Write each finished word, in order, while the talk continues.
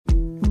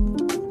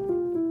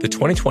The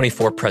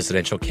 2024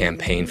 presidential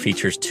campaign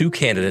features two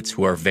candidates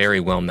who are very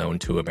well known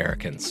to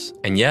Americans.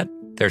 And yet,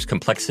 there's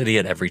complexity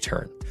at every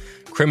turn.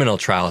 Criminal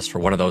trials for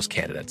one of those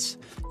candidates.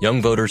 Young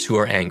voters who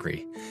are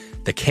angry.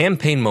 The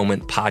Campaign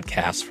Moment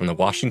podcast from the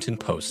Washington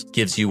Post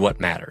gives you what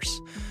matters.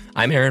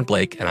 I'm Aaron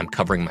Blake, and I'm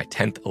covering my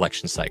 10th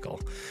election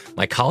cycle.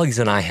 My colleagues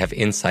and I have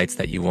insights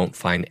that you won't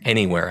find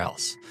anywhere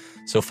else.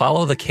 So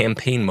follow the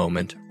Campaign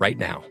Moment right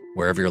now,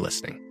 wherever you're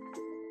listening.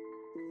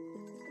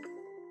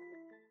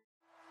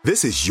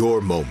 This is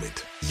your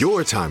moment,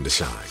 your time to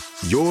shine,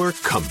 your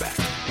comeback.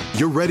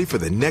 You're ready for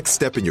the next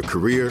step in your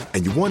career,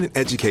 and you want an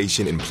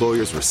education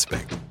employers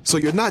respect. So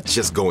you're not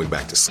just going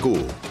back to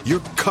school,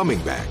 you're coming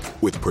back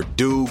with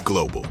Purdue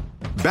Global.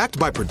 Backed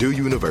by Purdue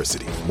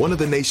University, one of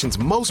the nation's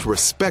most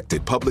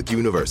respected public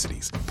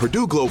universities,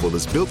 Purdue Global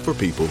is built for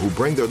people who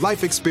bring their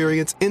life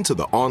experience into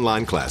the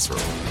online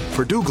classroom.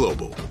 Purdue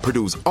Global,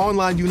 Purdue's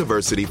online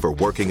university for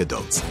working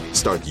adults.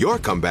 Start your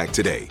comeback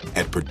today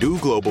at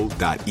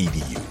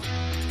purdueglobal.edu.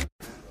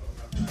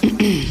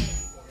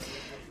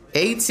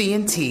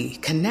 AT&T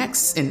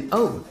connects an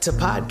ode to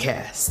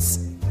podcasts.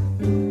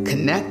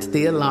 Connect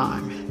the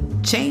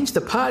alarm. Change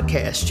the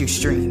podcast you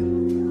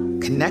stream.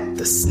 Connect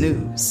the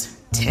snooze.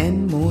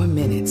 10 more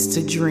minutes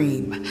to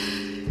dream.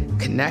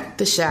 Connect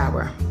the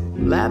shower.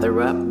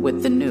 Lather up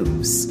with the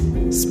news.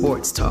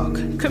 Sports talk,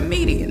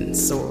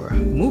 comedians, or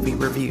movie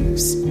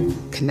reviews.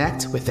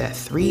 Connect with that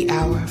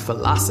 3-hour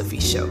philosophy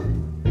show.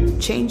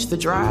 Change the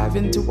drive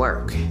into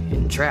work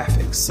in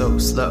traffic so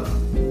slow.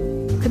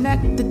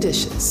 Connect the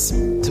dishes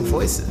to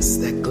voices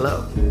that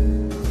glow.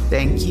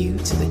 Thank you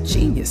to the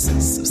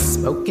geniuses of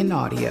spoken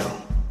audio.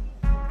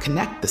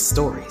 Connect the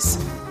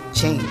stories.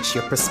 Change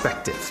your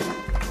perspective.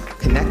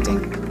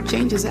 Connecting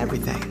changes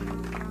everything.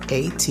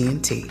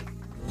 AT&T.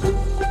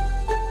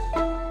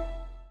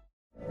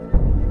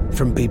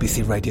 From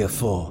BBC Radio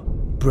 4,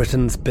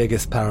 Britain's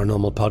biggest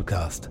paranormal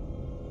podcast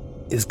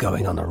is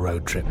going on a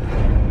road trip.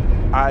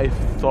 I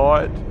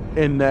thought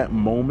in that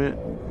moment,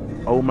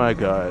 oh my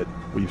God,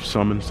 we've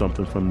summoned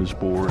something from this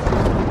board.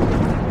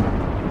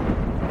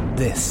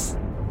 This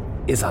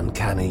is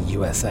Uncanny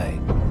USA.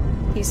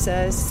 He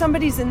says,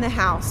 somebody's in the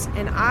house,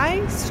 and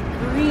I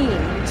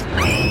screamed.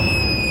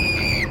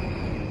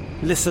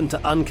 Listen to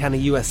Uncanny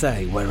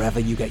USA wherever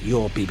you get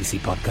your BBC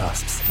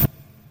podcasts,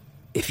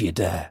 if you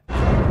dare.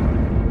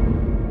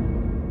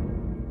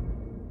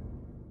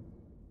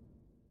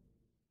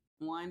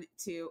 One,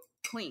 two,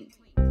 clink.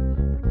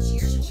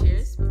 Cheers.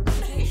 Cheers.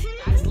 Hey,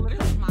 that's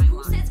literally my line.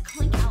 Who says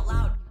clink out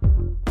loud?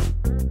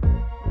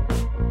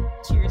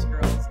 Cheers,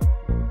 girls.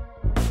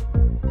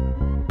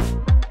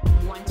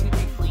 1, 2,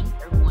 3, clink,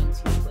 or 1,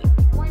 2, clink.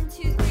 1,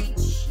 2, 3,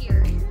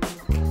 cheers.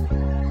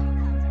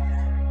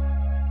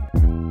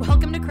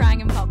 Welcome to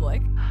Crying in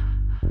Public.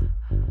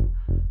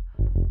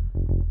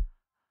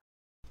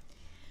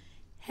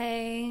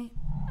 Hey,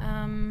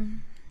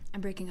 I'm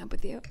breaking up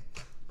with you.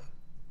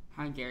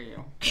 How dare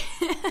you?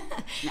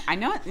 I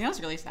know it's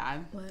really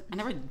sad. What? I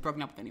never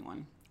broken up with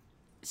anyone.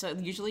 So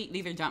usually they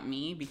either dump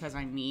me because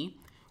I'm me,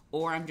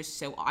 or I've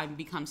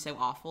become so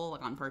awful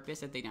like on purpose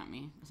that they dump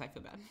me because I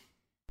feel bad.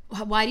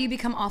 Why do you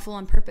become awful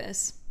on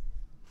purpose?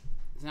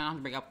 So I don't have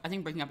to break up. I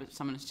think breaking up with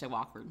someone is so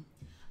awkward.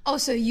 Oh,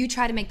 so you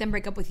try to make them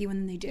break up with you and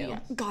then they do.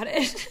 Yes. Got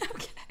it.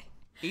 Okay.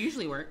 It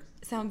usually works.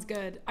 Sounds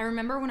good. I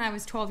remember when I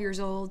was 12 years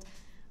old,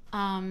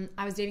 I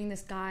was dating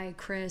this guy,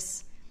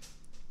 Chris,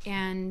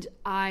 and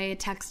I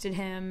texted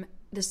him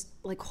this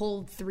like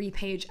whole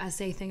 3-page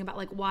essay thing about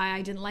like why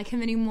I didn't like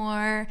him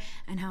anymore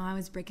and how I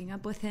was breaking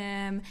up with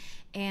him,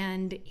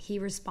 and he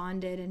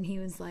responded and he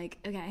was like,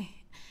 okay.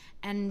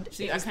 And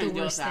see, it was I the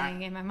deal worst with that.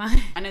 thing in my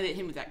mind. I know that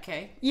him with that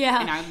K. Yeah.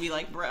 And I would be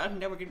like, bruh,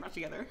 no, we're getting back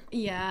together.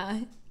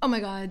 Yeah. Oh my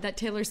God, that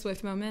Taylor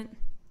Swift moment.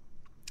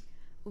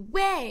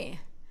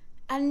 Way,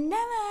 I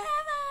never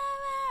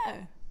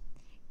ever.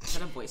 Is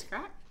that a voice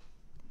crack?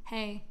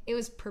 Hey, it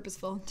was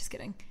purposeful. Just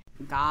kidding.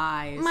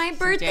 Guys, My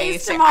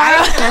birthday's today,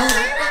 tomorrow.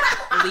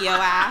 Leo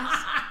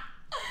ass.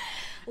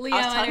 Leo I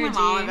was telling energy.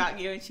 my mom about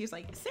you, and she was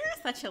like,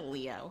 Sarah's such a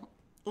Leo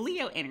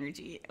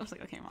energy. I was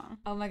like, okay, Mom.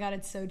 Oh my God,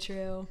 it's so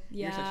true.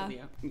 Yeah. You're such a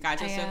Leo. Guys,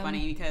 it's so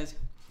funny because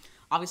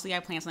obviously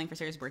I planned something for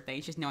Sarah's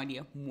birthday. She has no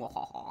idea.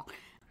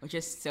 Which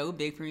is so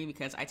big for me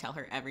because I tell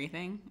her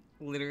everything,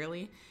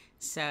 literally.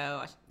 So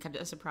I kept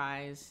it a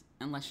surprise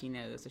unless she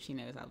knows. If she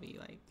knows, I'll be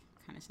like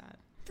kind of sad.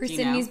 For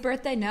Sydney's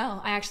birthday? No,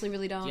 I actually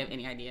really don't. Do you have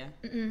any idea?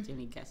 Do you have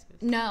any guesses?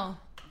 No,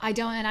 I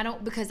don't. And I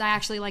don't because I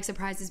actually like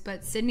surprises.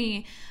 But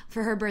Sydney,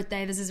 for her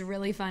birthday, this is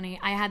really funny.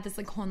 I had this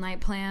like whole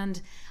night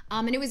planned.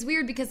 And it was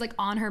weird because like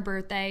on her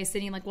birthday,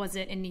 Sydney like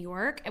wasn't in New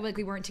York. Like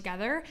we weren't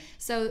together.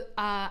 So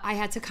I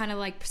had to kind of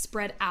like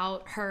spread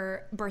out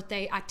her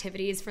birthday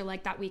activities for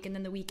like that week and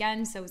then the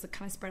weekend. So it was like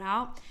kind of spread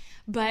out.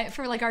 But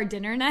for like our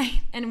dinner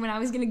night and when I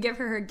was going to give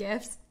her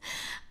gifts,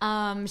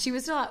 she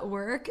was still at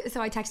work.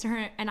 So I texted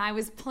her and I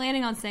was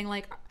planning on saying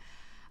like,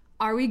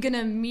 are we going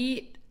to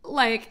meet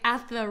like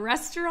at the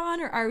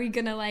restaurant or are we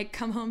gonna like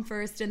come home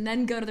first and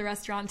then go to the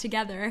restaurant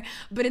together?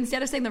 But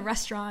instead of saying the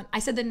restaurant, I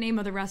said the name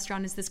of the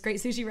restaurant is this great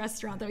sushi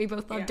restaurant that we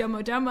both love,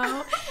 Domo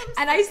Domo.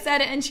 And I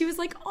said it and she was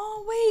like, oh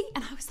oh wait,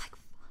 and I was like,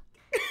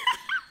 fuck.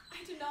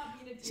 I did not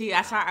mean to do See,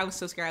 that's why I was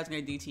so scared I was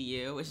going to do to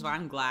you, which is why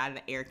I'm glad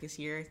that Eric is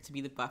here to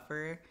be the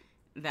buffer,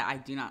 that I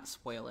do not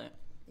spoil it.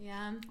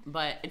 Yeah.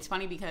 But it's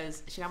funny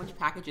because she got a bunch of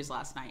packages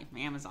last night from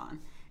Amazon.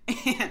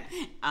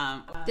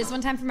 This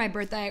one time for my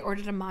birthday, I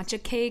ordered a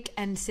matcha cake,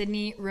 and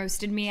Sydney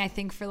roasted me, I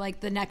think, for like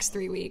the next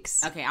 3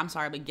 weeks. Okay, I'm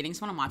sorry, but getting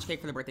someone a matcha cake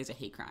for their birthday is a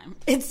hate crime.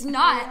 It's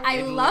not.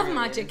 I love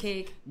matcha is.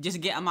 cake. Just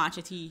get a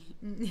matcha tea.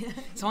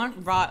 Someone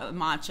brought a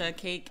matcha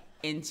cake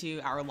into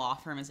our law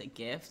firm as a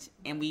gift,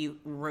 and we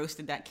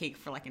roasted that cake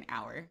for like an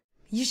hour.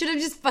 You should have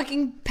just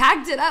fucking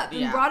packed it up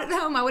and Yeah. brought it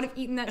home. I would have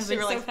eaten that Because shit they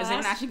were so like, fast. is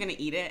anyone actually going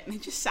to eat it? And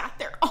it just sat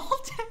there all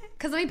day.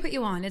 Because let me put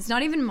you on. It's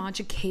not even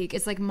matcha cake.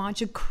 It's like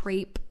matcha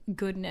crepe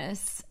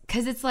goodness.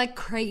 Because it's like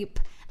crepe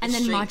and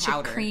then Straight matcha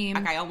powder. cream.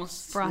 Like I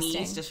almost frosting.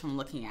 sneezed just from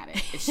looking at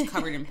it. It's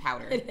covered in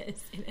powder. It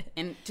is.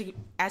 And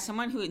as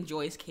someone who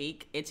enjoys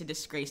cake, it's a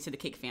disgrace to the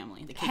cake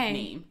family, the cake Hey.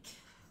 name,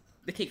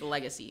 the cake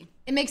legacy.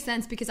 It makes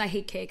sense because I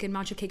hate cake, and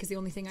matcha cake is the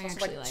only thing I It's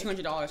actually like like.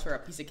 $200 for a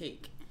piece of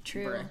cake.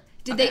 True. Bruh.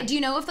 Did Okay. they? Do you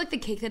know if like the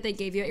cake that they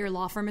gave you at your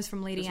law firm is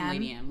from Lady It's M? from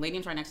Lady M. Lady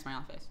M's right next to my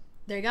office.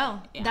 There you go.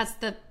 Yeah.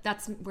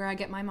 That's where I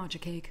get my matcha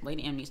cake.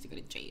 Lady M needs to go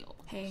to jail.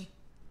 Hey.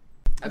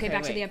 Okay,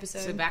 back to wait. the episode.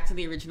 So back to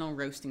the original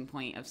roasting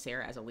point of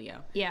Sarah as a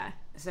Leo. Yeah.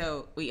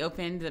 So we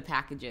opened the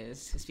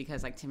packages just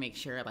because, like, to make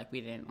sure, like, we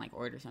didn't, like,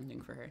 order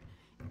something for her.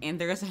 And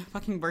there was a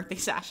fucking birthday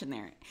sash in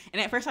there.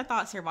 And at first I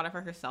thought Sarah bought it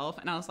for herself.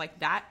 And I was like,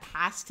 that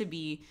has to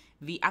be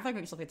I thought get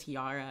yourself a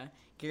tiara,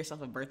 get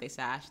yourself a birthday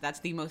sash. That's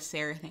the most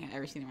Sarah thing I've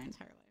ever seen in my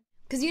entire life.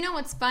 Because you know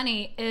what's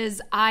funny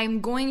is I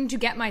was going to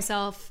get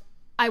myself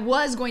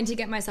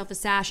a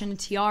sash and a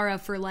tiara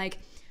for like,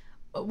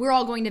 we're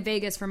all going to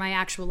Vegas for my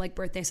actual like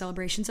birthday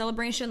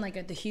celebration, like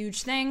at the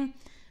huge thing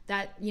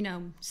that, you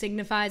know,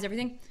 signifies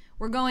everything.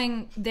 We're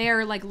going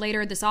there like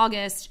later this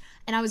August,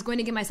 and I was going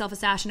to get myself a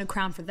sash and a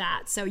crown for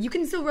that. So you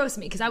can still roast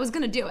me because I was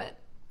going to do it.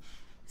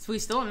 So we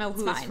still don't know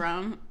who it's fine.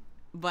 from,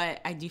 but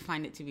I do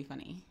find it to be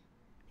funny.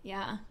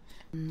 Yeah.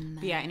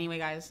 But yeah, anyway,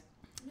 guys,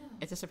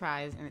 it's a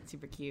surprise and it's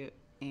super cute.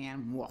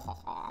 And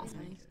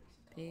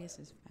this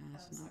is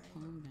fast, not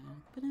calm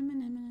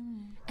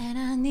down. And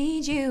I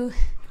need you.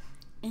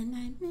 And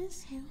I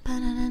miss you.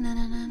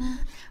 Ba-na-na-na-na-na.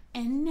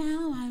 And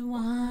now I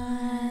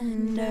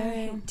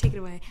wonder. Take it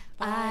away.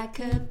 I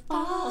could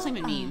fall. What's it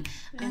mean?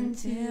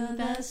 Until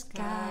the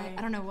sky.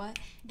 I don't know what.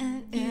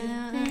 And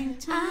every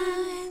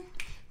time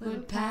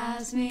would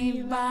pass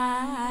me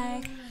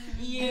by.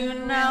 You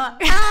know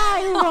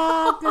I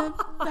walk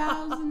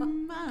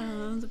 1,000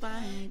 miles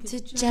to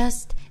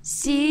just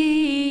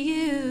see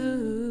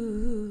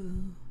you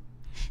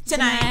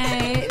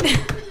tonight.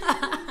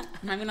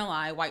 I'm not gonna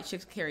lie, White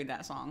Chicks carried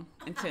that song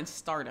into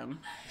stardom.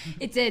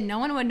 It did. No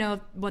one would know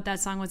what that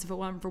song was if it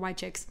wasn't for White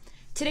Chicks.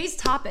 Today's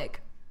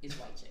topic Is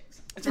White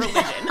Chicks. It's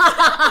religion.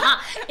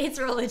 it's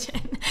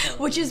religion,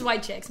 which is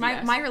White Chicks.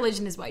 My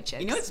religion is White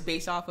Chicks. You know it's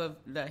based off of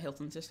the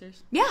Hilton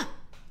sisters? Yeah,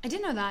 I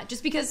didn't know that.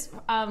 Just because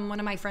one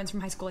of my friends from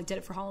high school like did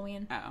it for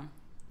Halloween. Oh.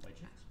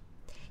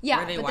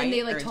 Yeah, Were they but then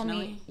they white like told me,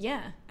 originally?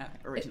 yeah. Okay,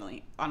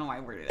 originally. I don't know why I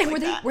worded it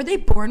like Were they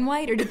born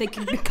white or did they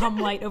become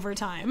white over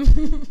time?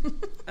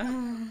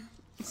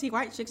 See,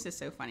 White Chicks is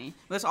so funny.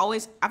 There's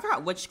always, I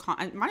forgot which,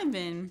 it might have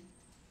been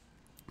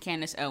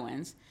Candace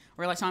Owens,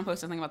 where like someone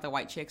posted something about the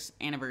White Chicks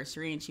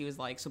anniversary and she was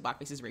like, so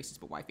blackface is racist,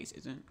 but whiteface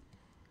isn't.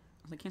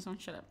 I was like, can't someone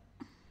shut up?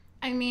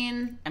 I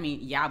mean,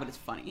 yeah, but it's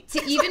funny.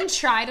 to even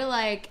try to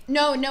like,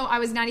 no, I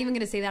was not even going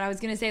to say that. I was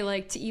going to say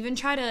like, to even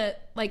try to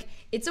like,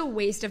 it's a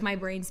waste of my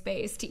brain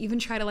space to even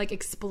try to like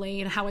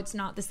explain how it's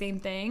not the same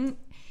thing.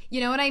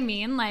 You know what I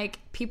mean? Like,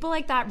 people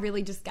like that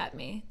really just get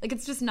me. Like,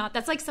 it's just not,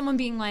 that's like someone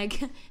being like,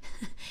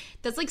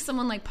 that's like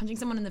someone like punching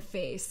someone in the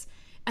face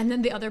and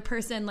then the other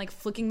person like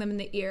flicking them in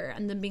the ear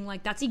and then being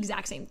like, that's the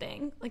exact same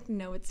thing. Like,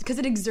 no, it's because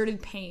it exerted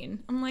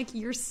pain. I'm like,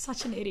 you're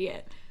such an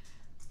idiot.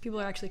 People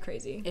are actually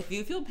crazy. If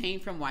you feel pain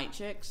from White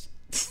Chicks,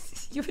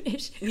 you have an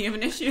issue. you have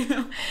an issue.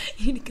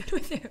 You need to go to a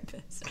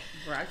therapist.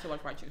 Bro, I should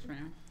watch White Chicks right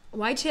now.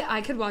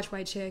 I could watch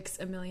White Chicks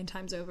a million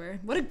times over.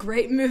 What a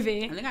great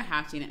movie. I think I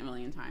have seen it a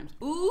million times.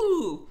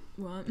 Ooh!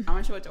 What? I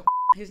want to show it to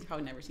he's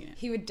probably never seen it.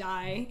 He would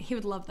die. He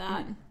would love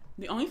that.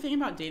 The only thing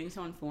about dating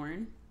someone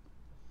foreign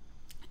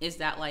is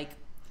that, like,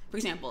 for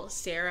example,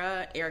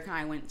 Sarah, Eric, and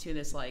I went to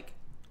this, like,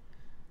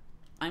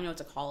 I don't know what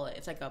to call it.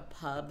 It's like a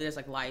pub. There's,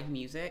 like, live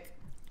music.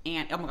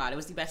 And, oh my God, it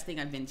was the best thing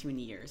I've been to in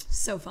years.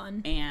 So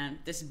fun. And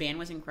this band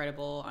was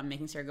incredible. I'm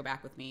making Sarah go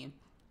back with me.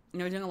 And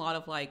they were doing a lot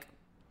of, like,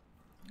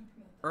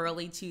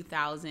 early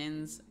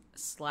 2000s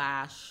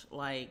 /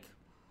 like,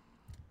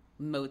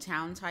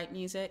 Motown type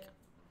music.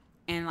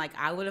 And, like,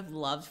 I would have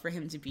loved for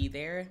him to be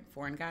there.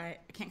 Foreign guy.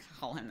 I can't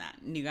call him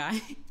that. New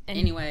guy.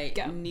 Anyway,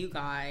 new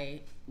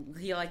guy.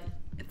 He, like,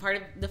 part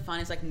of the fun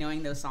is, like,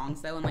 knowing those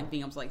songs, though, and, like,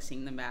 being able to, like,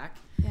 sing them back.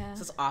 Yeah.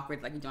 So it's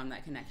awkward, like, you don't have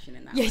that connection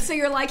in that Yeah, way. so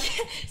you're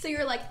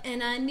like,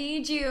 and I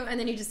need you. And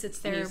then he just sits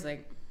there. And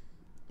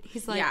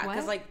he's like, yeah, what?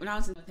 because, like, when I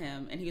was with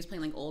him, and he was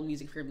playing, like, old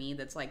music for me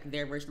that's, like,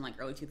 their version, like,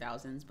 early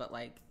 2000s, but,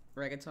 like,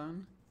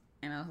 reggaeton.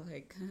 And I was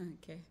like,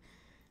 okay.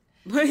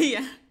 But,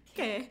 yeah,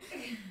 okay.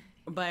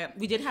 But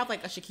we did have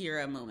like a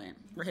Shakira moment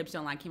where Hips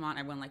Don't Lie came on.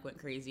 Everyone like went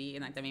crazy,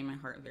 and like that made my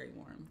heart very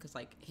warm because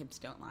like hips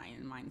don't lie,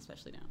 and mine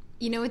especially don't.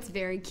 You know what's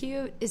very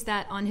cute is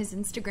that on his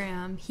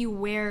Instagram he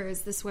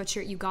wears the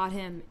sweatshirt you got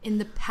him in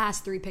the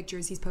past 3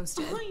 pictures he's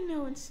posted. Oh, I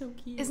know, it's so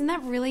cute. Isn't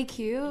that really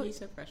cute? He's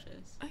so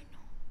precious. I know.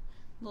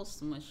 Little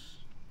smush.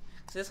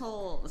 So this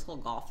whole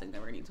golf thing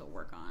that we need to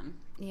work on.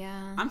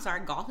 Yeah. I'm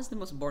sorry, golf is the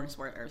most boring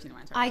sport I've ever seen in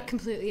my entire life. I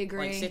completely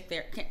agree. Like, sit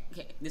there.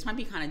 This might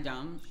be kind of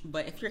dumb,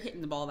 but if you're hitting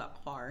the ball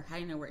that far, how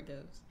do you know where it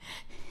goes?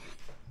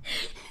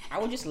 I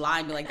would just lie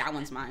and be like, that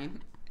one's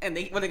mine. And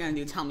what are they going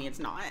to do? Tell me it's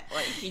not.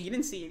 Like, you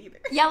didn't see it either.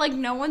 Yeah, like,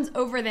 no one's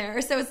over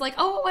there. So it's like,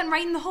 oh, it went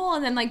right in the hole.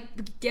 And then,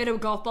 like, get a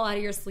golf ball out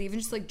of your sleeve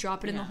and just, like,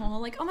 drop it in the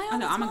hole. Like, oh, my God, no,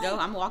 that's I'm going to mine.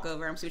 go. I'm going to walk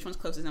over. I'm going to see which one's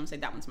closest. And I'm going to say,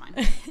 that one's mine.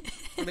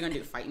 What are they going to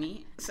do? Fight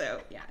me?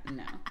 So, yeah,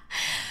 no.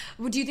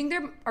 Well, do you think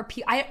there are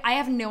people... I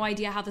have no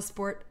idea how the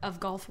sport of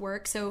golf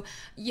works. So,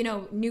 you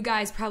know, new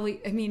guys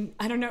probably... I mean,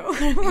 I don't know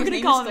what we're going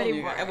to call him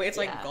anymore. It's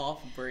like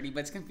golf birdie,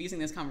 but it's confusing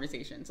this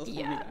conversation. So it's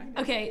new guy.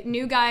 Okay,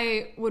 new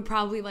guy would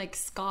probably, like,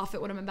 scoff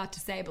at what I'm about to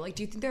say. But, like,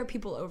 do you think there are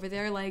people over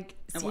there, like,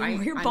 seeing where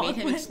your ball I made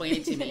him went? explain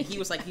it to me. He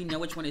was like, you know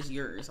which one is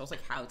yours. I was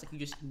like, how? It's like, you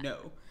just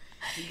know.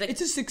 Like,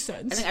 it's a sixth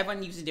sense. I think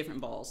everyone uses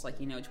different balls. Like,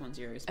 you know which one's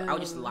yours. But I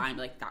would just lie and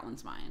be like, that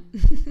one's mine.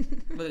 What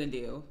are they going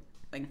to do?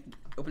 Like,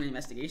 open an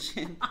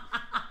investigation?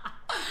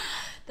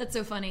 That's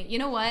so funny. You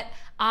know what?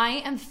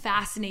 I am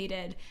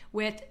fascinated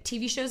with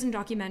TV shows and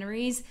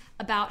documentaries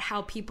about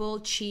how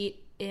people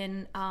cheat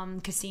in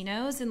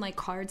casinos and like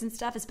cards and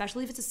stuff,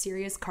 especially if it's a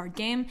serious card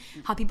game.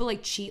 How people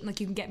like cheat and like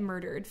you can get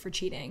murdered for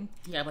cheating.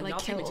 Yeah, but like, y'all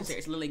take it too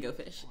serious. It's literally Go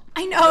Fish.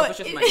 I know.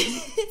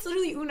 It's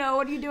literally Uno.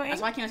 What are you doing?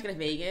 That's why I can't go to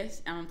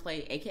Vegas. I'm gonna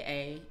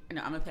play I'm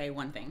gonna play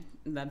one thing,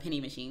 the penny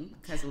machine,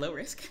 because low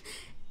risk.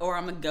 Or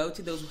I'm gonna go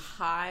to those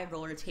high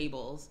roller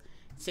tables,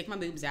 stick my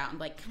boobs out, and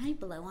be like, can I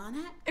blow on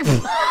it?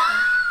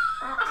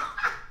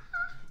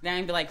 Then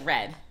I'd be like,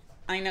 red.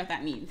 I don't know what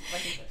that means.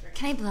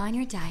 Can I blow on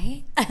your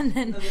die? And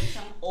then I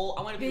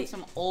want to be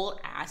some old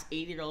ass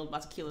 80-year-old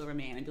about to kill over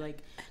man and be like,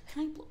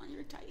 can I blow on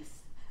your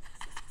dice?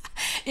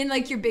 In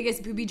like your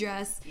biggest booby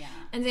dress. Yeah.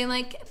 And then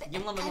like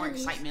give him a little bit more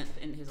excitement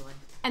in his life.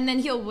 And then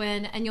he'll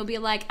win and you'll be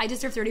like, I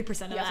deserve 30% of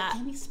that. Like,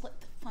 can we split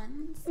the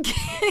funds?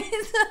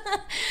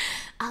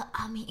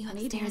 I'll meet you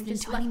upstairs in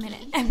 20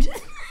 minutes. I'm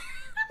just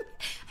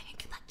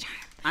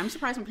I'm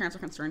surprised my parents are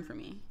concerned for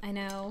me. I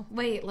know.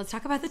 Wait, let's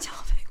talk about the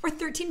topic. We're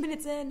 13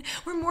 minutes in.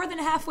 We're more than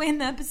halfway in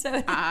the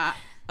episode.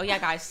 Oh yeah,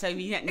 guys. So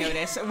you didn't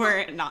notice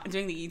we're not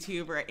doing the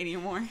YouTube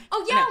anymore.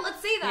 Oh yeah,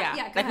 let's say that.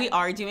 Yeah, go ahead. We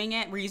are doing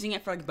it. We're using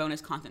it for like bonus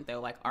content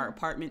though, like our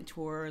apartment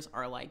tours,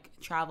 our like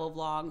travel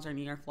vlogs, our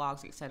New York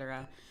vlogs,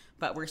 etc.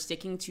 But we're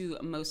sticking to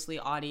mostly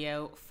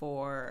audio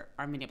for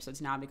our mini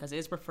episodes now because it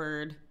is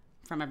preferred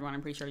from everyone.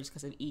 I'm pretty sure just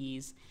because of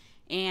ease.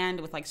 And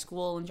with like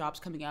school and jobs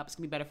coming up, it's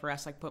gonna be better for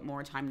us to like put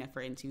more time and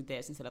effort into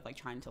this instead of like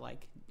trying to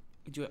like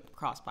do it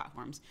across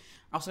platforms.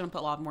 We're also gonna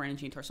put a lot more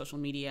energy into our social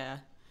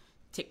media,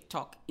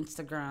 TikTok,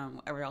 Instagram,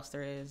 whatever else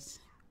there is,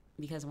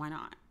 because why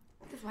not?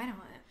 Because why not?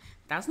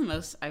 That's the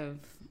most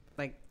I've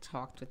like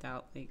talked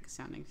without like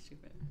sounding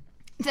stupid.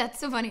 That's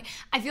so funny.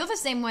 I feel the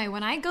same way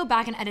when I go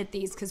back and edit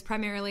these because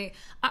primarily,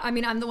 I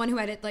mean, I'm the one who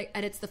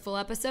edits the full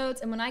episodes,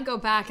 and when I go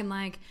back and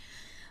like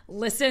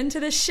listen to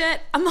this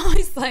shit, I'm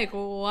always like,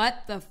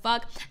 what the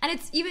fuck? And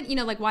it's even, you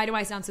know, like, why do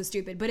I sound so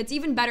stupid? But it's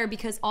even better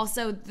because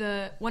also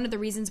one of the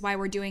reasons why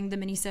we're doing the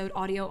minisode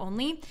audio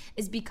only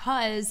is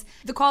because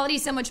the quality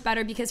is so much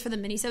better because for the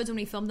minisodes, when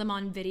we film them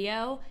on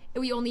video,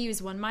 we only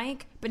use one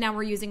mic, but now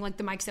we're using like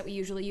the mics that we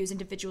usually use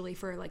individually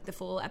for like the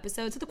full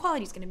episode. So the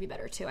quality is going to be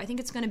better too. I think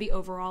it's going to be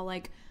overall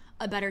like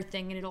a better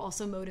thing, and it'll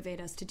also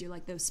motivate us to do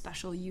like those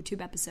special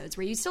YouTube episodes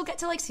where you still get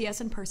to like see us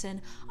in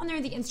person on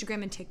there, the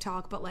Instagram and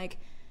TikTok, but like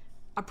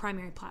a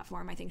primary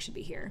platform I think should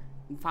be here.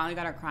 We finally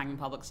got our crying in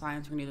public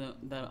signs. We're gonna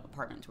do the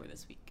apartment tour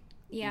this week.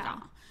 Yeah.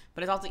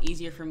 But it's also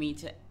easier for me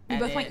to edit. We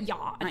both went at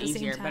the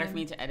same time. Better for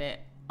me to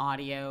edit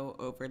audio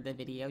over the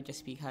video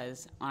just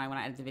because when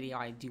I edit the video,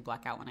 I do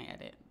black out when I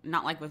edit.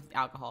 Not like with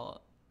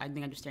alcohol. I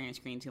think I'm just staring at a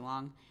screen too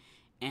long.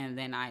 And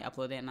then I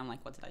upload it and I'm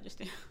like, what did I just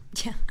do?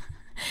 Yeah.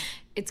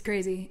 It's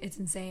crazy. It's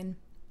insane.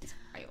 It's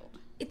wild.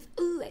 It's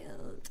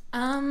wild.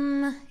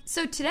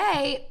 So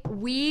today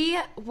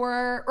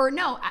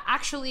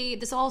actually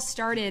this all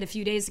started a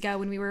few days ago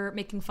when we were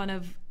making fun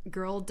of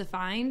Girl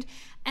Defined.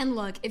 And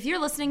look, if you're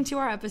listening to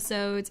our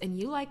episodes and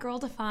you like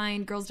Girls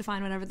Defined,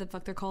 whatever the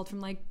fuck they're called from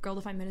like Girl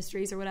Defined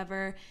Ministries or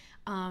whatever,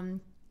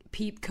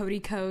 Cody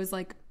Co's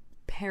like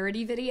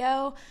parody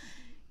video,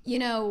 you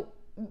know,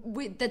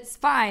 that's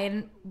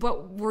fine,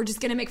 but we're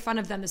just gonna make fun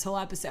of them this whole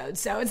episode.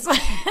 So it's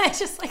like it's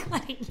just like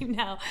letting you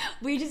know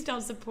we just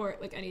don't support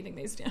like anything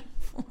they stand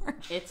for.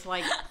 It's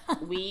like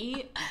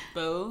we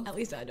both, at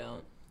least I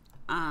don't.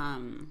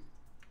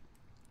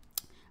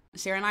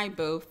 Sarah and I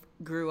both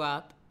grew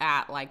up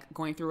at like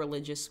going through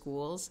religious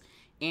schools,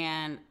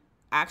 and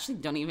I actually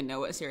don't even know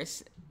what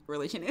Sarah's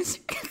religion is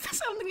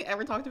because I don't think we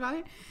ever talked about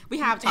it. We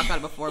have talked about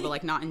it before, but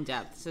like not in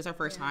depth. So it's our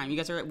first time. You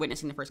guys are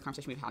witnessing the first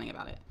conversation we've having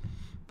about it.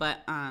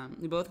 But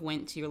we both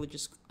went to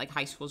religious like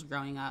high schools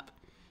growing up,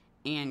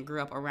 and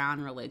grew up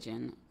around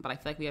religion, but I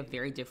feel like we have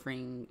very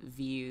differing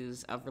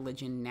views of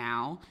religion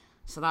now.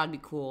 So that would be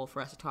cool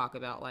for us to talk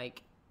about,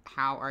 like,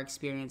 how our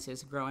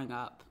experiences growing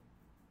up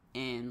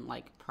in,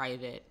 like,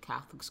 private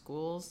Catholic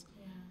schools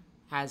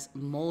has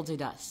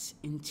molded us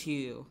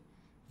into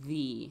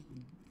the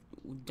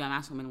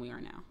dumbass women we are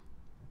now.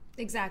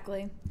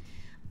 Exactly.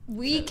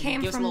 We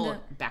came give from us a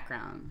little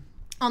background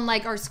on,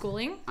 like, our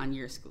schooling. On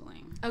your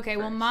schooling. Okay,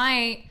 well,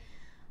 my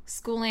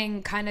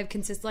schooling kind of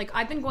consists, like,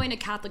 I've been going to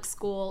Catholic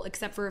school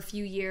except for a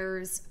few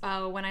years.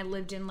 When I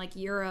lived in, like,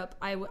 Europe,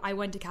 I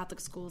went to Catholic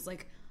schools,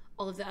 like,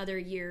 all of the other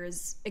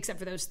years except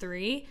for those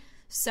 3.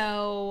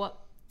 So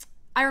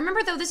I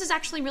remember, though, this is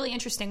actually really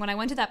interesting. When I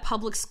went to that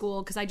public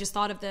school, because I just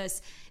thought of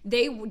this,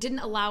 they didn't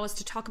allow us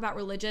to talk about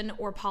religion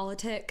or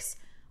politics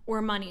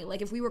or money.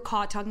 Like, if we were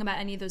caught talking about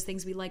any of those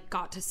things, we, like,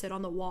 got to sit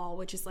on the wall,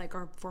 which is, like,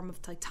 our form of,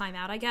 like,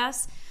 timeout, I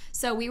guess.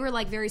 So we were,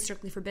 like, very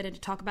strictly forbidden to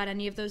talk about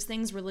any of those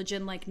things,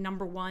 religion, like,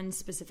 number one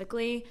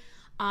specifically,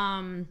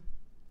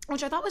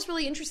 which I thought was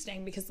really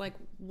interesting because, like,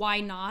 why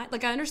not?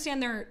 Like, I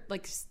understand their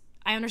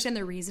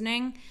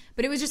reasoning,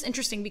 but it was just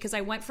interesting because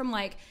I went from,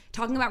 like,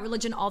 talking about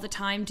religion all the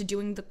time to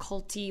doing the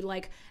culty,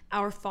 like,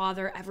 Our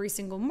Father every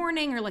single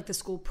morning, or, like, the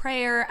school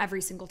prayer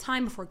every single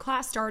time before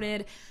class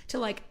started, to,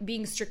 like,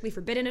 being strictly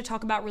forbidden to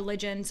talk about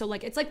religion. So,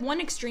 like, it's, like, one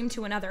extreme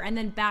to another, and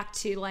then back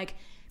to, like,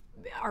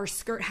 our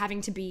skirt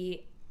having to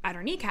be at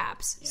our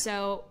kneecaps. Yeah.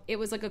 So it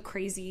was, like, a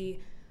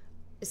crazy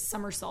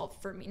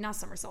somersault for me. Not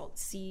somersault,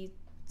 seesaw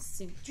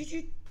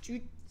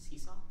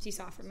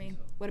for me.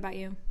 What about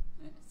you?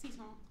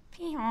 Seesaw.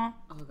 Pee-haw.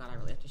 Oh god, I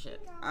really have to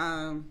shit.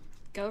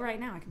 Go right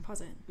now. I can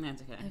pause it.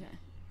 That's okay. Okay.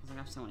 I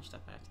have so much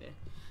stuff I have to do.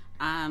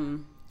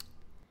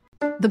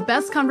 The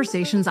best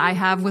conversations I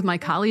have with my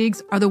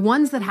colleagues are the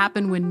ones that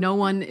happen when no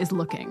one is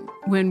looking,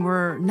 when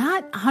we're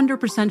not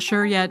 100%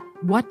 sure yet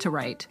what to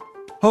write.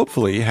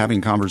 Hopefully,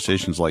 having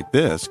conversations like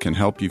this can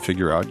help you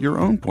figure out your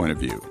own point of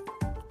view.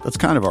 That's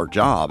kind of our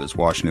job as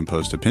Washington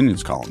Post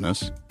opinions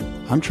columnists.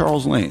 I'm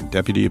Charles Lane,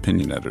 Deputy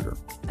Opinion Editor.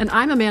 And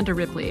I'm Amanda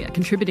Ripley, a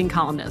contributing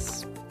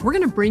columnist. We're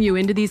going to bring you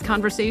into these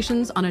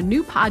conversations on a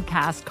new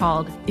podcast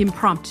called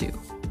Impromptu.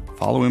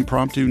 Follow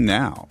Impromptu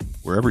now,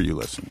 wherever you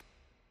listen.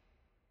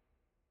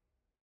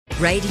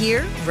 Right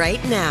here,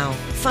 right now.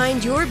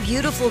 Find your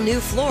beautiful new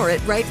floor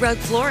at Right Rug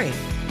Flooring.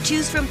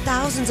 Choose from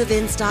thousands of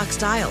in-stock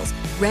styles,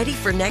 ready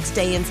for next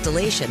day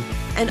installation,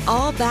 and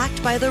all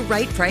backed by the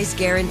right price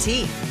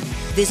guarantee.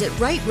 Visit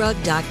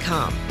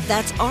rightrug.com.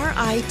 That's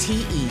RITERUG.com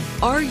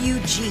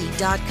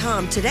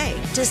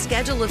today to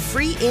schedule a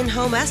free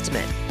in-home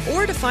estimate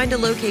or to find a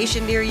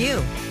location near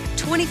you.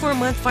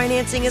 24-month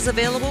financing is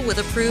available with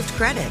approved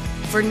credit.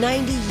 For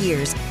 90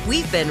 years,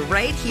 we've been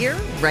right here,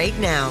 right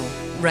now.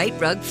 Right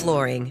Rug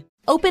Flooring.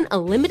 Open a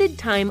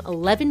limited-time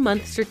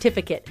 11-month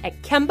certificate at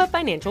Kemba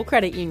Financial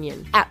Credit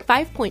Union. At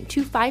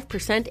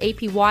 5.25%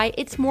 APY,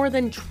 it's more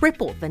than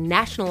triple the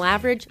national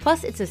average,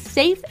 plus it's a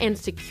safe and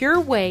secure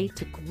way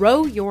to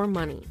grow your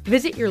money.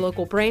 Visit your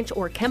local branch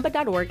or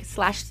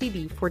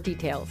kemba.org/cb for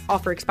details.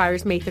 Offer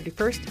expires May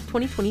 31st,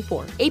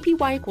 2024.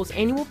 APY equals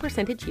annual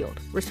percentage yield.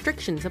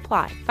 Restrictions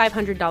apply.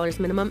 $500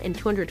 minimum and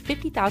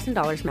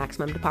 $250,000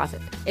 maximum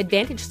deposit.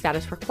 Advantage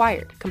status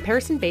required.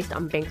 Comparison based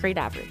on bank rate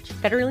average.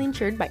 Federally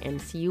insured by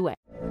NCUA.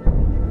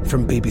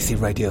 From BBC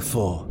Radio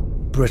 4,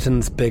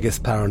 Britain's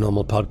biggest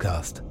paranormal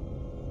podcast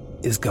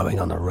is going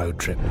on a road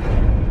trip.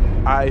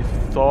 I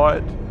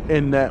thought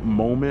in that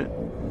moment,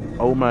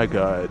 oh my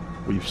God,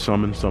 we've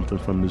summoned something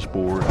from this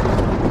board.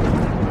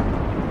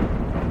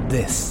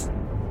 This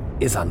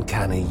is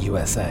Uncanny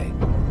USA.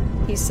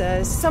 He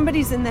says,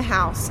 somebody's in the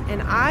house,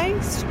 and I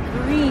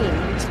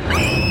screamed.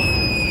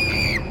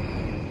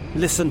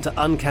 Listen to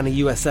Uncanny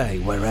USA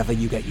wherever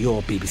you get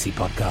your BBC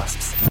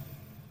podcasts,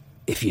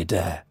 if you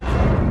dare.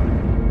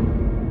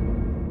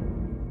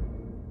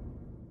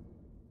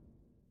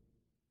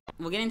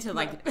 We'll get into,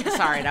 like,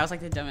 sorry, that was,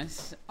 like, the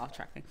dumbest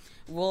off-track thing.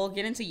 We'll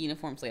get into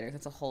uniforms later.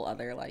 That's a whole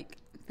other, like,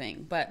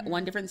 thing. But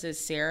one difference is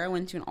Sarah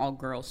went to an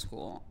all-girls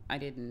school. I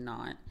did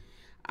not.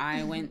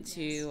 I went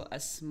to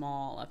a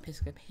small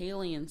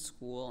Episcopalian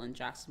school in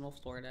Jacksonville,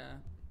 Florida.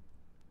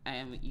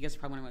 And you guys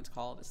probably know what it's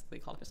called. They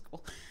call it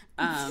Episcopal.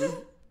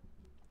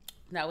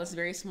 That was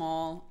very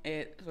small.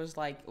 It was,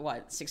 like,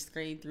 6th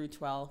grade through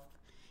 12th.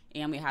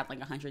 And we had, like,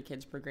 100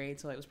 kids per grade,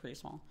 so it was pretty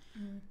small.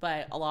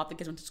 But a lot of the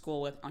kids went to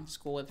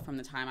school with from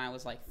the time I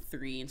was, like,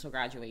 3 until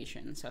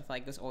graduation. So I feel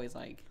like it was always,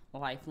 like, a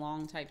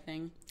lifelong type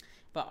thing.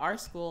 But our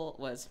school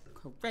was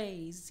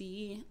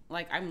crazy.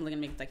 Like, I'm going to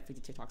make, like,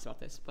 50 TikToks about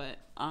this. But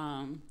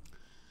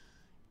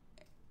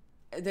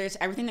there's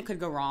everything that could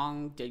go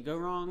wrong did go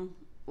wrong.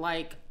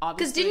 Like,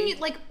 obviously.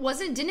 Because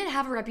didn't it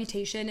have a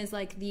reputation as,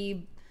 like,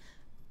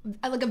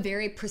 a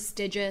very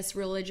prestigious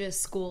religious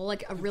school,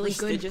 like a really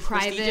good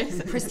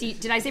private prestige.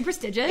 Did I say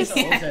prestigious?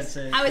 Yes.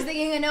 I was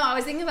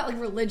thinking about, like,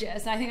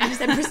 religious. I think I just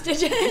said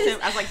prestigious.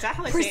 I was like, that's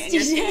how I say it.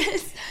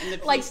 Prestigious,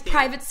 like,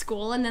 private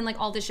school, and then, like,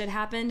 all this shit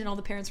happened, and all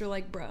the parents were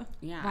like, "Bro,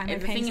 yeah." Why am I paying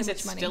so much money? The thing is, it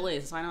still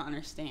is. So I don't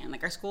understand.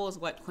 Like, our school is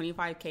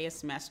 $25K a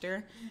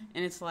semester,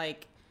 and it's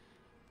like,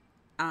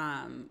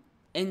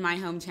 in my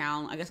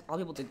hometown, I guess a lot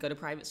of people did go to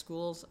private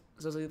schools.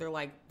 So it was either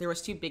like, there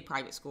was 2 big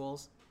private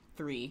schools,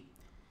 3.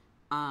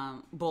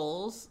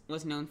 Bowles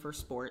was known for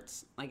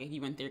sports. Like if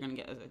you went there, you're gonna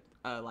get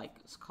a like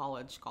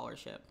college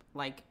scholarship.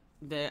 Like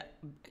the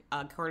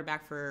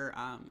quarterback for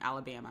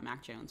Alabama,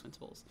 Mac Jones, went to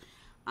Bowles.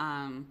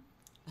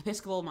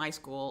 Episcopal, my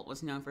school,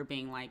 was known for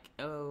being like,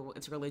 oh,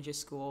 it's a religious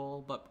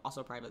school, but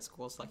also private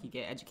school, so like you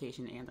get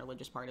education and the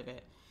religious part of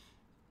it.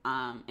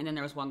 And then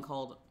there was one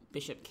called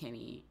Bishop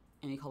Kenny,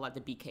 and we called that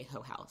the BK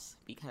Ho House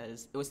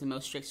because it was the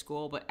most strict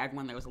school, but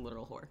everyone there was a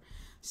literal whore.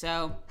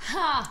 So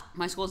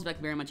my school is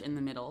like very much in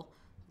the middle,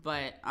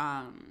 but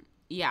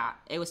yeah,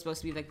 it was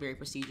supposed to be like very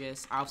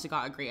prestigious. I obviously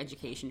got a great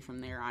education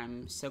from there.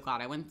 I'm so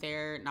glad I went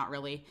there. Not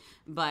really,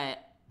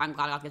 but I'm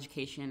glad I got the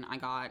education I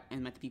got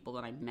and met the people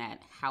that I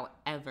met.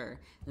 However,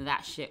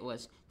 that shit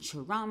was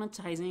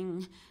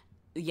traumatizing.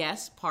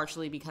 Yes,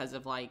 partially because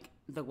of like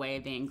the way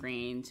they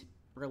ingrained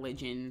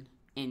religion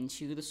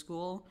into the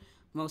school,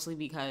 mostly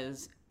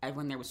because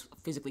everyone there was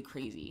physically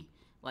crazy.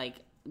 Like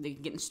they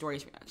getting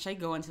stories. Should I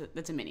go into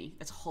that's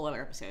a whole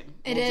other episode.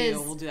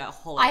 We'll do that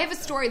whole I have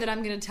episode. a story that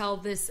I'm going to tell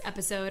this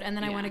episode, and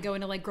then I want to go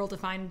into like Girl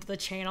Defined the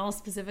channel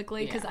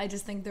specifically because I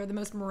just think they're the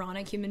most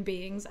moronic human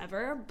beings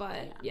ever.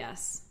 But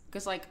yes,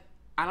 because like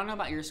I don't know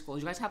about your school.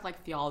 Do you guys have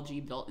like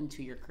theology built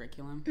into your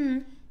curriculum?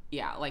 Mm-hmm.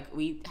 Yeah, like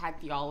we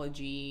had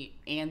theology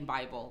and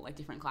Bible, like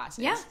different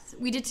classes. Yeah,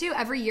 we did too.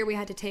 Every year we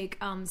had to take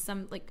some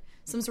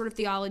sort of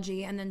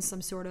theology and then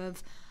some sort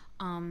of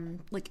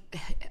like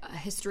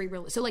history.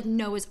 So like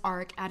Noah's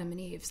Ark, Adam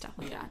and Eve, stuff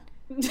like that.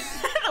 Noah's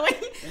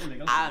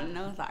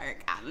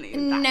Ark, Adam and Eve.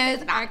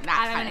 Noah's Ark,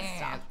 Adam and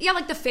Eve. Yeah,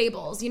 like the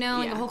fables, like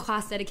Yeah. the whole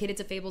class dedicated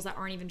to fables that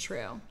aren't even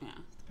true. Yeah.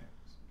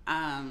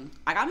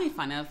 I got made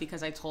fun of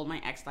because I told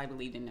my ex that I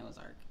believed in Noah's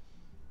Ark.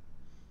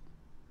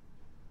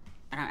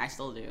 I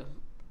still do.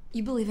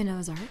 You believe in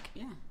Noah's Ark?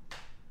 Yeah.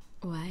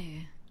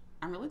 Why?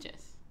 I'm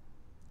religious.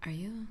 Are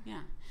you?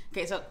 Yeah.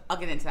 Okay, so I'll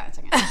get into that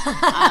in a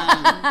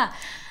second.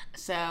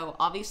 So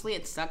obviously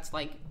it sucks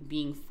like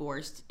being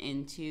forced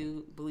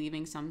into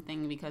believing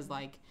something because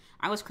like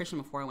I was Christian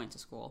before I went to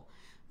school,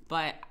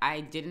 but I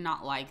did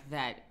not like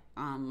that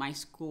my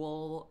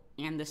school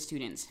and the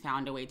students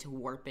found a way to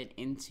warp it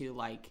into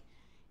like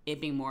it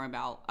being more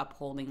about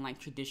upholding like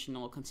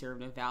traditional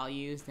conservative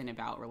values than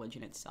about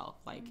religion itself.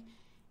 Like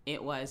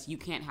it was, you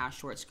can't have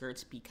short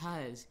skirts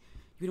because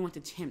you don't want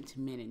to tempt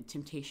men, and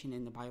temptation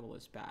in the Bible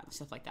is bad,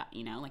 stuff like that,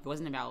 like it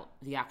wasn't about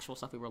the actual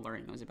stuff we were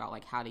learning. It was about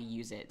like how to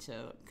use it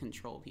to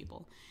control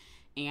people.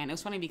 And it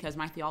was funny because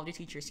my theology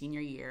teacher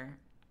senior year,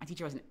 my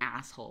teacher was an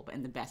asshole, but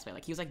in the best way.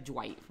 Like he was like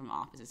Dwight from The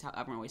Office is how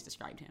everyone always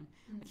described him.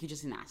 Like he was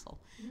just an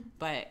asshole.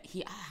 But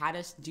he had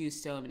us do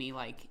so many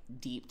like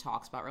deep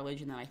talks about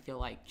religion that I feel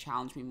like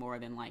challenged me more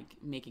than like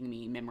making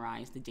me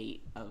memorize the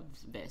date of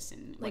this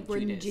and like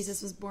when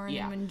Jesus was born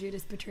and when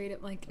Judas betrayed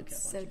it. Like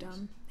it's so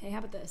dumb. Hey, how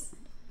about this?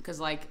 Because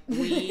like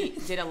we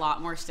did a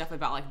lot more stuff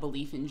about like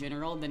belief in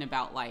general than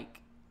about like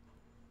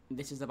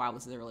this is the Bible,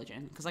 this is the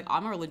religion. Because like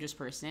I'm a religious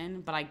person,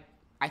 but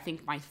I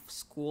think my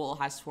school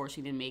has forced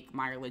me to make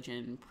my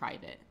religion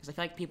private. Because I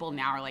feel like people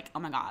now are like, oh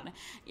my God,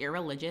 you're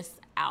religious?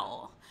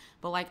 Ow.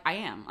 But like I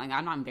am. Like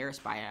I'm not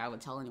embarrassed by it. I would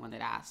tell anyone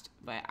that asked.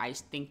 But I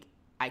just think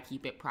I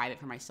keep it private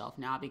for myself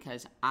now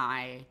because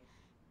I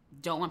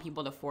don't want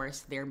people to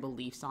force their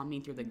beliefs on me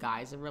through the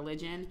guise of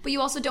religion. But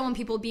you also don't want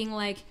people being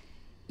like,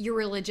 you're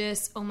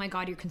religious, oh my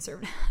God, you're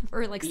conservative,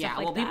 or like stuff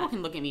like that. People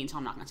can look at me and tell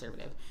I'm not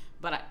conservative,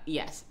 but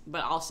yes,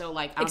 but also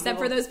like except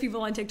for those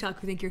people on TikTok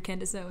who think you're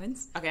Candace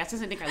Owens. Okay, that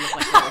doesn't think I look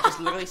like her, which is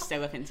literally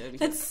so offensive.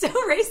 That's so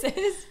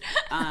racist.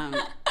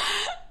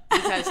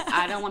 Because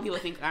I don't want people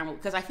to think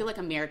because I feel like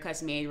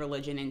America's made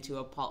religion into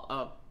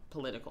a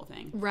political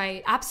thing,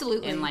 right?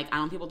 Absolutely. And like I don't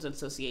want people to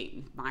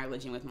associate my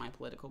religion with my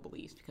political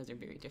beliefs because they're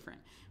very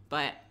different.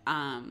 But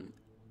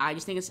I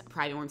just think it's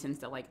private in the sense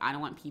that like I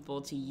don't want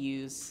people to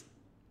use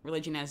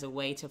religion as a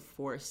way to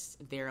force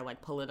their like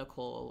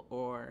political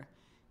or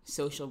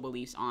social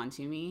beliefs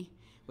onto me,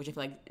 which I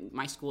feel like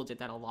my school did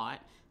that a lot.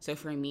 So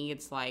for me,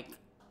 it's like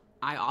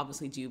I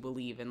obviously do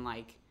believe in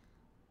like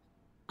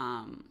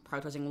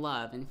prioritizing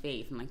love and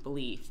faith and like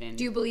belief. And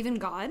do you believe in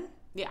God?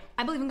 Yeah,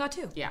 I believe in God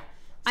too. Yeah,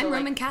 so I'm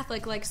Roman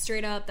Catholic, like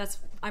straight up.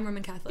 I'm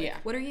Roman Catholic. Yeah.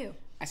 What are you?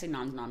 I say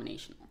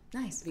non-denominational.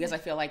 Nice. Because I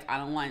feel like I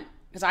don't want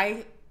because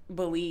I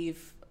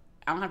believe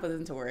I don't have to put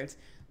this into words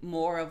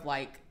more of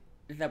like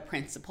the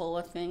principle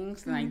of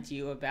things than I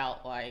do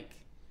about like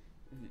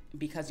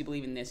because you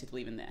believe in this, you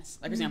believe in this.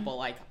 Like for example,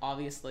 like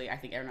obviously I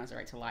think everyone has the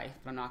right to life,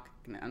 but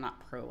I'm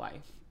not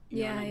pro-life.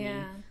 You know what I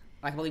mean?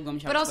 Like I believe women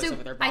should have choice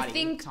over their body, I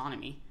think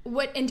autonomy.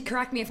 And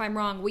correct me if I'm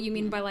wrong. What you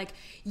mean by like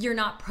you're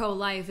not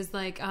pro-life is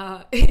like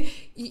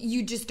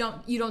you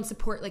don't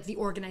support like the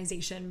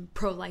organization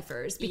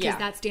pro-lifers because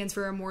that stands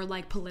for a more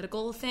like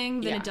political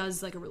thing than it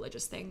does like a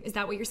religious thing. Is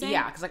that what you're saying?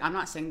 Yeah, because like I'm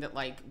not saying that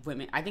like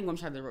women. I think women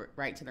should have the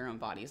right to their own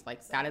bodies.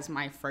 Like that is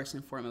my first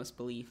and foremost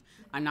belief.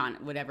 I'm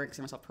not whatever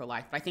consider myself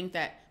pro-life, but I think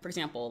that for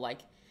example,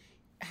 like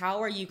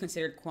how are you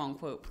considered quote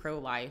unquote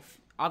pro-life?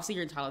 Obviously,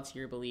 you're entitled to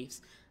your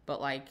beliefs, but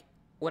like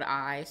what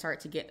I start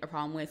to get a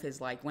problem with is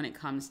like when it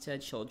comes to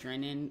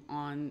children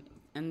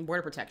and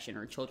border protection,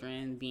 or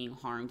children being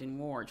harmed in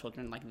war,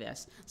 children like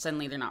this.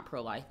 Suddenly they're not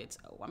pro-life. It's,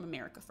 I'm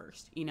America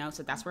first, you know?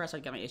 So that's where I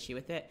start to get my issue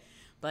with it.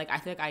 But like, I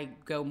think I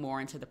go more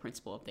into the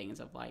principle of things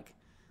of like,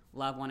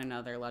 love one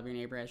another, love your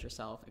neighbor as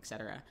yourself,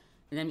 etc.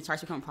 And then it starts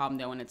to become a problem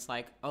though when it's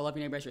like, oh, love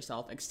your neighbor as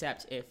yourself,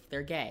 except if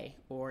they're gay,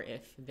 or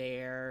if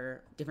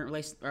they're different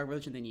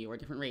religion than you, or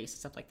different race,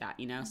 stuff like that,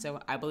 you know?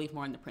 So I believe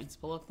more in the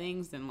principle of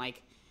things than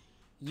like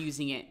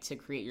using it to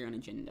create your own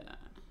agenda.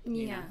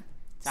 You know?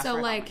 So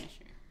like,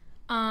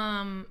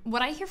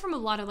 what I hear from a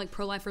lot of like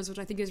pro-lifers, which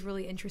I think is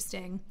really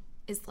interesting,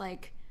 is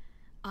like,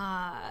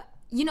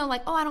 you know,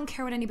 like, oh, I don't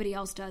care what anybody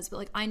else does, but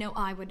like, I know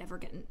I would never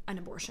get an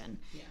abortion.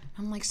 Yeah.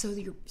 I'm like, so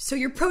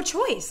you're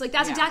pro-choice. Like,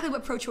 that's exactly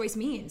what pro-choice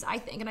means, I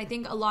think. And I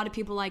think a lot of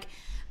people like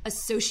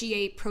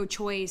associate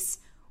pro-choice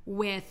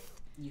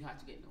with you have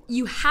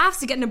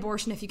to get an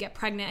abortion if you get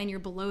pregnant and you're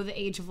below the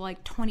age of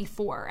like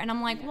 24. And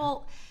I'm like,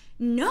 well,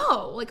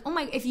 no, like, oh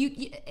my,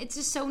 it's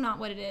just so not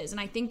what it is. And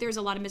I think there's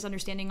a lot of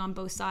misunderstanding on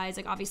both sides.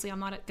 Like, obviously I'm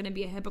not going to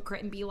be a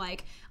hypocrite and be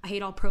like, I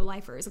hate all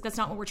pro-lifers. Like, that's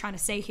not what we're trying to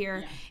say here.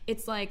 Yeah.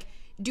 It's like,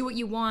 do what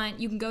you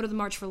want. You can go to the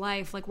March for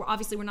Life. Like,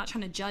 we're not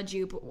trying to judge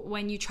you, but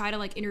when you try to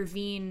like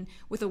intervene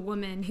with a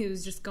woman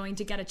who's just going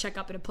to get a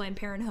checkup at a Planned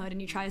Parenthood and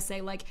you try to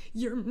say like,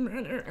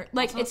 you're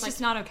like, it's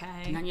just not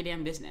okay. None of your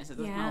damn business. It's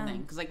a small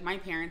thing. Because like my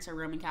parents are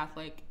Roman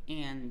Catholic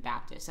and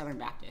Baptist, Southern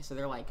Baptist. So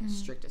they're like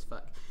strict as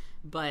fuck.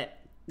 But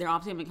they're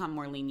obviously become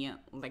more lenient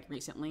like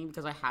recently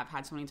because I have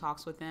had so many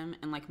talks with them,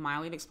 and like my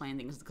way of explaining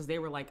things, because they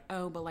were like,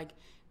 oh, but like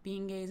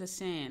being gay is a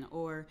sin,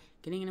 or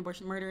getting an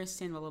abortion, murder is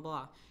sin, blah blah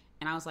blah.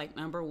 And I was like,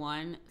 number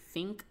one,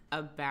 think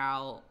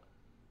about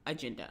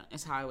agenda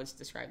is how I would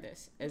describe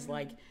this. Is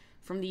like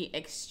from the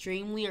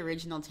extremely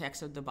original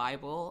text of the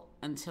Bible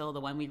until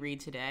the one we read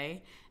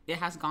today, it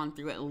has gone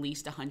through at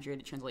least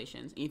 100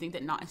 translations. And you think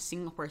that not a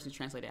single person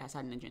translated has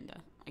had an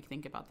agenda. Like,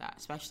 think about that.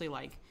 Especially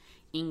like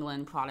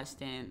England,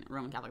 Protestant,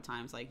 Roman Catholic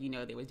times, like, you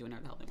know, they was doing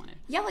whatever the hell they wanted.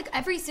 Yeah, like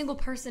every single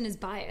person is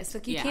biased.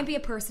 Like, you can't be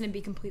a person and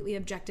be completely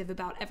objective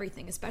about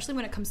everything, especially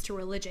when it comes to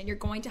religion. You're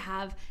going to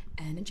have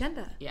an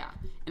agenda. Yeah.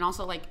 And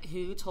also, like,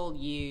 who told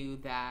you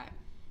that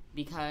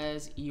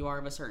because you are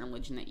of a certain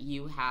religion that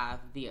you have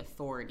the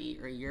authority,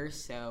 or you're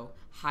so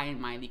high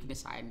and mighty you can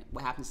decide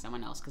what happens to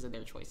someone else because of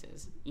their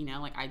choices? You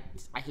know, like,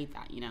 I hate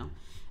that, you know? And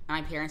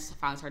my parents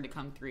finally started to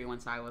come through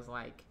once I was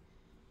like,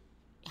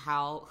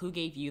 who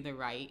gave you the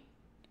right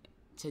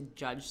to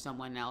judge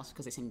someone else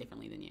because they sing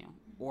differently than you,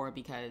 or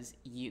because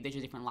there's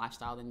a different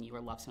lifestyle than you,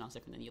 or love someone else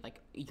different than you? Like,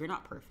 you're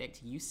not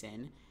perfect, you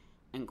sin,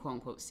 and quote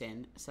unquote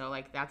sin. So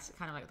like, that's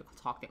kind of like the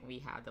talk that we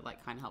had that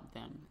like kind of helped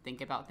them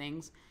think about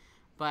things.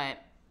 But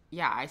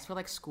yeah, I just feel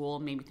like school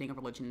made me think of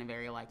religion in a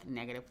very like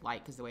negative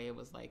light because the way it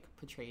was like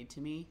portrayed to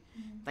me,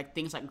 like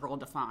things like Girl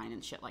Define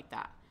and shit like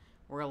that,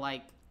 where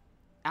like,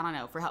 I don't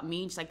know, for help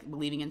me just like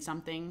believing in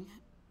something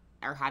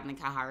or having like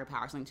a higher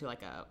power, something to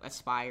like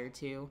aspire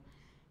to,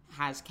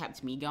 has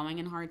kept me going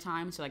in hard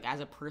times. So like,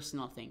 as a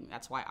personal thing,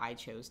 that's why I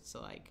chose to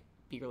like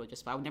be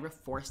religious. But I would never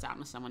force that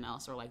on someone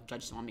else or like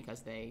judge someone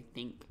because they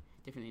think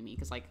differently than me,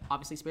 because like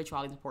obviously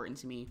spirituality is important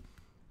to me.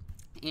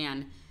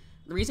 And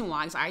the reason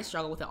why is I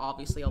struggle with it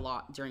obviously a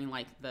lot during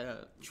like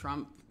the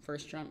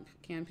first Trump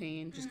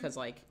campaign, just because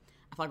like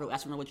I feel like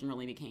that's when religion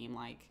really became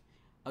like,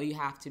 oh, you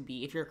have to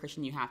be, if you're a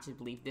Christian, you have to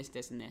believe this,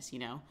 this, and this, you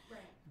know? Right.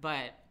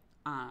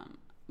 But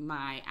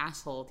my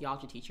asshole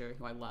theology teacher,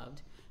 who I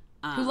loved,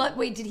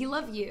 wait, did he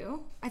love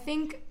you? I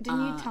think,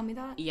 didn't you tell me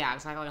that? Yeah,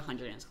 because I had like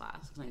 100 in his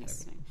class, because I knew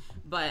everything.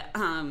 But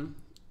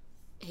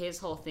his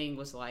whole thing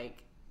was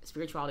like,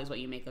 spirituality is what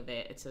you make of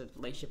it. It's a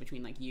relationship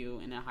between like you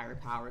and a higher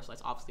power, so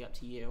it's obviously up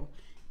to you.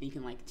 And you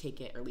can like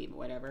take it or leave it,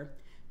 whatever.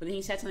 But then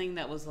he said something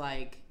that was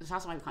like, it's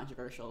also like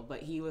controversial,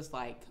 but he was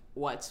like,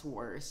 what's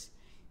worse,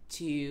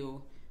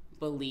 to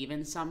believe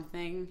in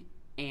something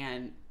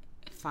and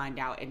find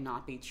out it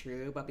not be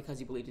true, but because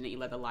you believed in it, you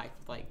led a life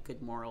with like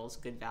good morals,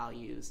 good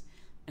values,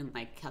 and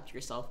like kept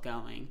yourself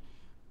going,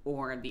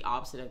 or the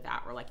opposite of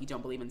that, where like you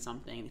don't believe in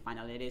something and you find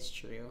out it is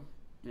true,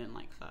 and then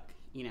like fuck,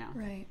 you know?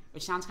 Right.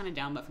 Which sounds kind of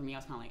dumb, but for me I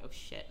was kind of like, oh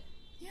shit.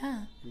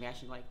 Yeah. Maybe I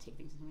should like take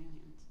things into my own hands.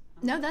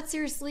 No, that's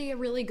seriously a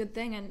really good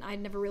thing, and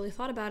I'd never really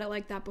thought about it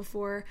like that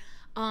before.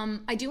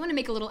 I do want to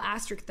make a little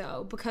asterisk,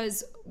 though,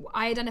 because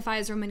I identify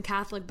as Roman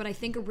Catholic, but I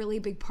think a really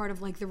big part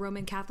of, like, the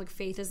Roman Catholic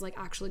faith is, like,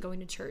 actually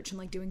going to church and,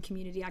 like, doing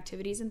community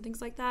activities and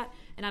things like that,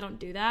 and I don't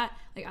do that.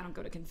 Like, I don't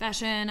go to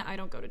confession. I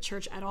don't go to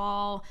church at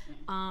all.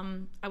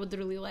 I would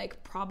literally,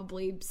 like,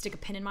 probably stick a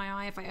pin in my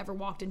eye if I ever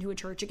walked into a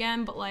church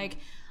again, but, like,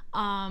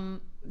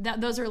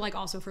 those are like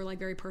also for like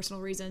very personal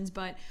reasons,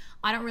 but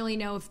I don't really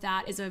know if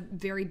that is a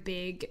very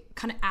big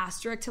kind of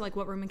asterisk to like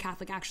what Roman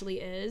Catholic actually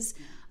is. It's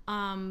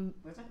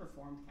like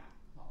Reformed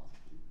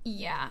Catholicism.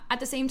 Yeah. At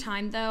the same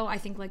time, though, I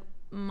think like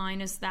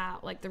minus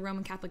that, like the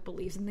Roman Catholic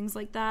beliefs and things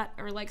like that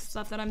are like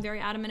stuff that I'm very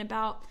adamant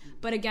about.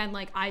 But again,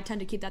 like I tend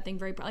to keep that thing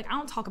very like I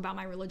don't talk about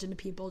my religion to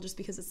people just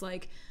because it's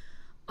like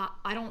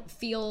I don't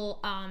feel,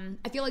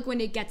 I feel like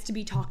when it gets to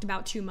be talked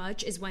about too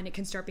much is when it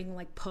can start being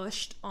like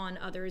pushed on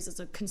others as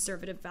a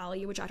conservative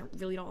value, which I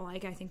really don't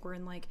like. I think we're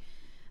in like,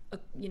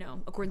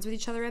 accordance with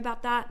each other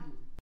about that.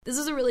 This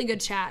is a really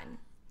good chat.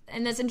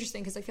 And that's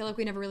interesting because I feel like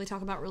we never really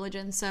talk about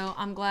religion. So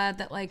I'm glad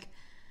that like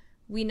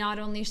we not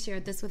only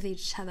shared this with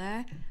each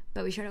other,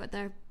 but we shared it with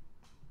our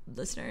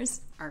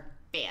listeners. Our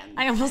fans.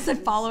 I almost said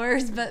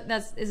followers, but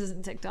this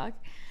isn't TikTok.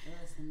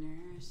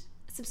 Listeners.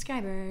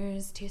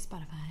 Subscribers to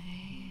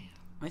Spotify.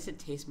 I said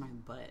taste my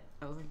butt.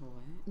 I was like, what?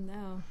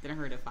 No. Then I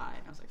heard it 5.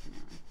 I was like,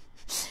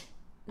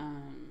 no.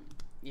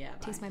 Yeah.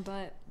 Bye. Taste my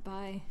butt.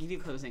 Bye. You do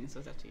closing, so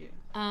it's up to you.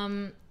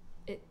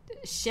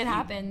 Shit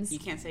happens. You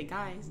can't say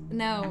guys.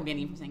 No. I'm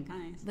banning you from saying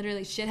guys.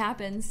 Literally, shit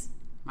happens.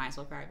 Might as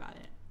well cry about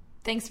it.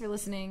 Thanks for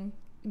listening.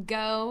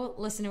 Go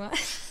listen to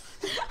us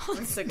on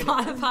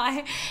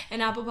Spotify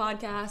and Apple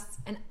Podcasts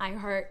and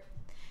iHeart.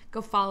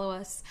 Go follow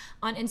us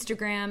on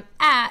Instagram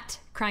at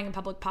Crying in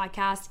Public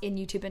Podcast, in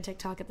YouTube and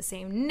TikTok at the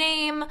same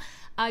name.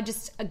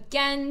 Just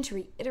again, to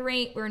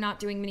reiterate, we're not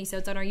doing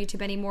mini-sodes on our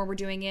YouTube anymore. We're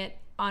doing it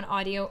on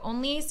audio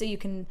only, so you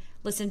can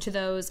listen to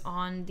those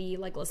on the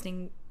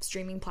listening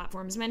streaming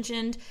platforms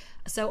mentioned.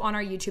 So on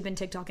our YouTube and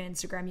TikTok and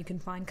Instagram, you can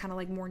find kind of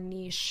like more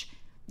niche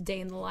day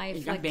in the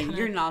life.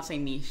 You're not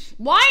saying niche.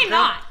 Why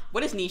not?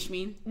 What does niche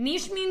mean?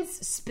 Niche means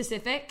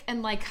specific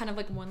and like kind of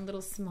like one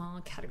little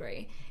small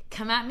category.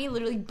 Come at me,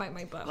 literally bite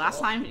my butt. Last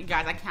time,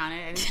 guys, I counted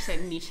and you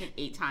said niche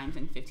 8 times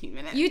in 15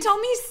 minutes. You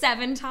told me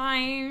 7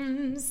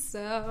 times,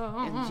 so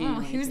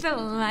who's the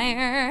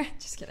liar?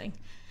 Just kidding.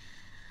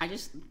 I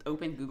just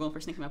opened Google.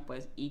 First thing came up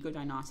was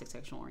ego-diagnostic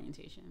sexual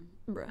orientation.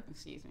 Bruh.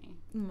 Excuse me.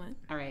 What?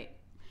 All right.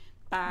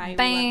 Bye.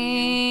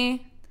 Bye.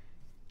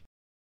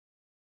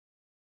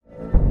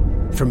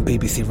 From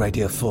BBC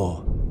Radio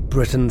 4,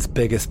 Britain's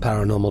biggest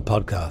paranormal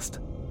podcast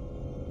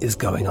is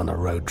going on a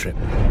road trip.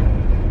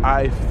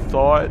 I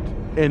thought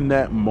in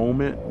that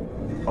moment,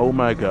 oh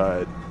my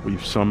God,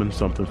 we've summoned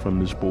something from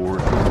this board.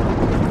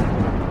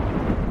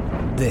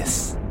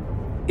 This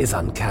is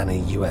Uncanny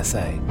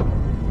USA.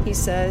 He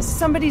says,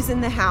 somebody's in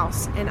the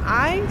house, and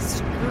I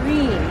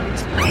screamed.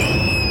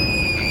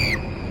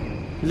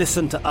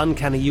 Listen to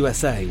Uncanny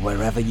USA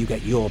wherever you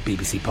get your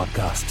BBC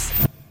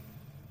podcasts,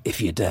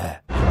 if you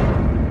dare.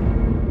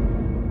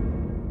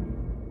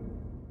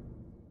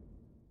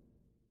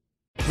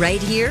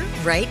 Right here,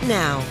 right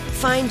now.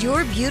 Find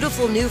your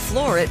beautiful new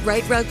floor at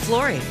Right Rug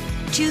Flooring.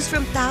 Choose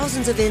from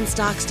thousands of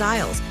in-stock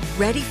styles,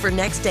 ready for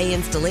next day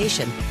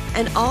installation,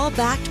 and all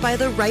backed by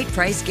the right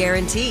price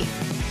guarantee.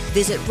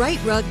 Visit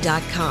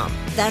rightrug.com.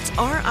 That's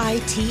RITERUG.com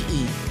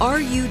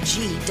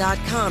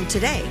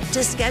today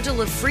to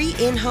schedule a free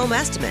in-home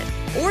estimate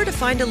or to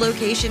find a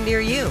location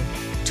near you.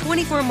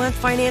 24-month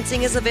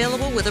financing is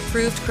available with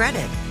approved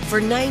credit.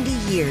 For 90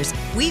 years,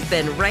 we've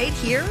been right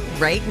here,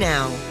 right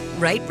now.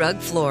 Right Rug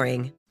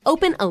Flooring.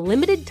 Open a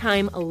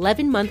limited-time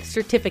 11-month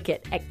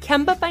certificate at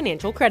Kemba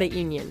Financial Credit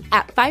Union.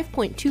 At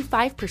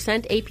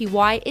 5.25%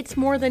 APY, it's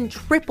more than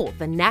triple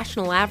the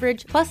national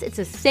average, plus it's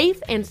a safe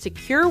and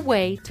secure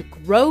way to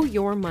grow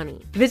your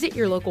money. Visit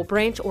your local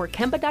branch or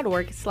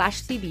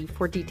kemba.org/CD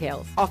for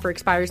details. Offer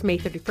expires May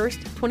 31st,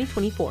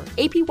 2024.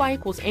 APY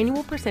equals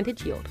annual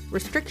percentage yield.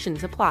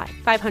 Restrictions apply.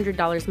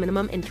 $500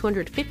 minimum and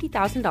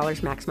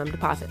 $250,000 maximum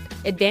deposit.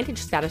 Advantage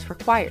status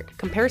required.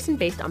 Comparison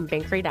based on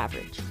bank rate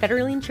average.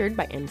 Federally insured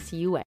by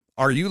NCUA.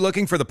 Are you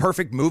looking for the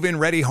perfect move-in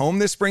ready home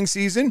this spring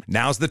season?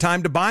 Now's the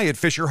time to buy at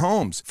Fisher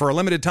Homes. For a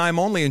limited time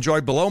only,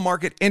 enjoy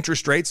below-market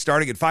interest rates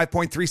starting at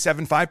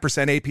 5.375%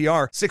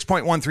 APR,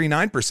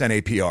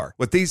 6.139% APR.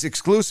 With these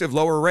exclusive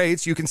lower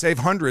rates, you can save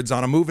hundreds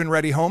on a move-in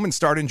ready home and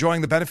start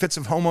enjoying the benefits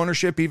of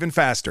homeownership even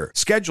faster.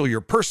 Schedule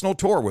your personal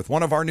tour with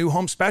one of our new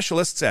home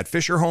specialists at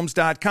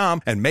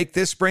FisherHomes.com and make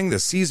this spring the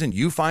season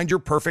you find your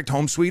perfect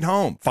home sweet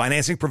home.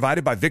 Financing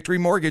provided by Victory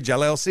Mortgage,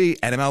 LLC,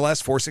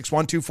 NMLS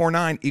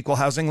 461249, Equal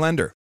Housing Lender.